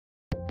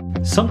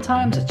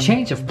Sometimes a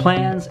change of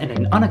plans and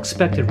an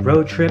unexpected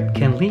road trip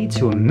can lead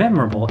to a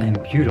memorable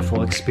and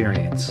beautiful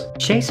experience.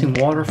 Chasing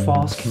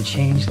waterfalls can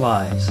change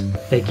lives.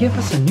 They give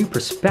us a new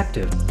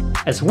perspective,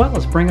 as well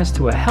as bring us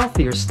to a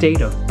healthier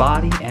state of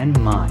body and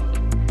mind.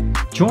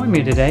 Join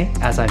me today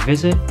as I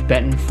visit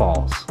Benton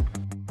Falls.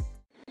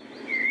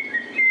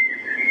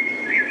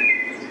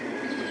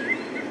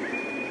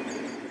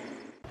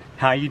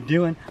 How you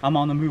doing? I'm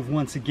on the move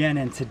once again,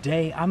 and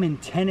today I'm in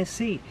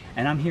Tennessee,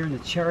 and I'm here in the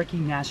Cherokee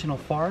National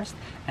Forest,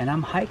 and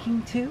I'm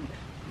hiking to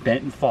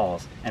Benton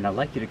Falls, and I'd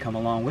like you to come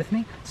along with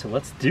me, so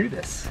let's do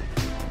this.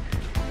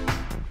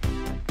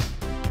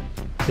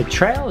 The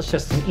trail is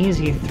just an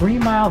easy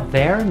 3-mile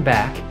there and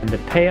back, and the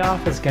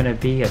payoff is going to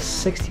be a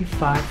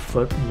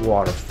 65-foot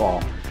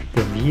waterfall.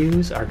 The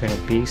views are going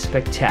to be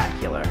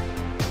spectacular.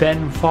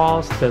 Benton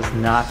Falls does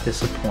not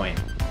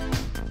disappoint.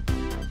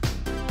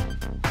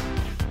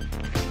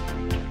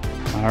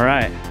 All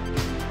right,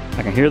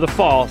 I can hear the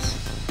falls.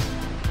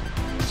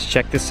 Let's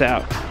check this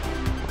out.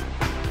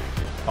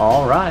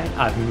 All right,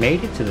 I've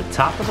made it to the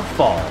top of the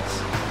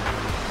falls.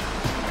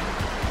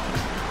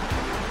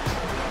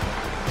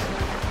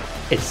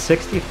 It's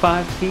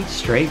 65 feet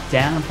straight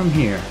down from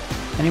here.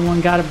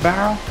 Anyone got a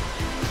barrel?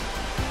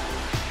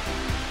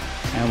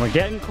 And we're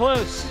getting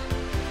close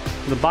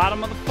to the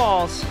bottom of the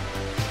falls.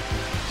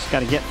 Just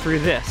gotta get through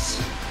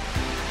this.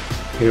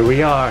 Here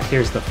we are.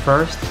 Here's the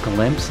first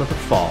glimpse of the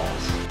falls.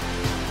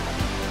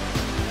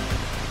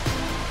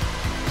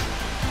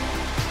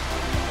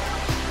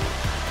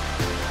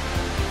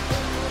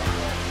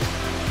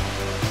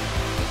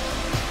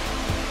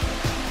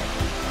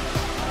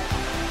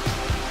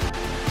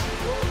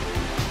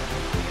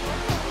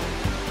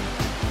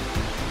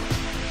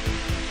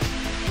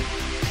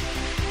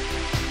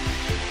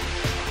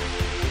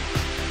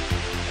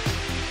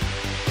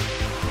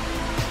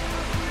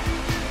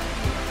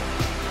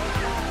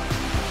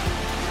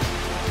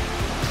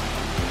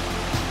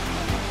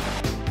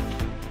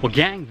 Well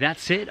gang,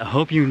 that's it. I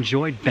hope you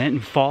enjoyed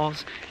Benton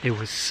Falls. It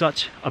was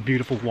such a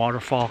beautiful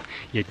waterfall.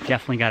 You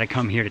definitely got to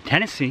come here to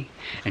Tennessee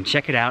and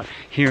check it out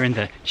here in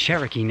the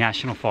Cherokee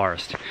National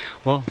Forest.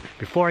 Well,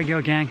 before I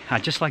go gang,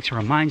 I'd just like to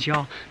remind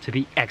y'all to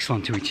be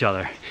excellent to each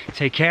other.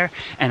 Take care,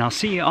 and I'll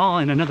see you all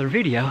in another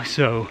video.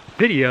 So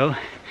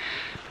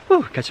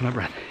catching my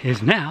breath,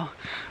 is now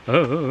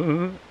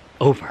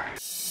over.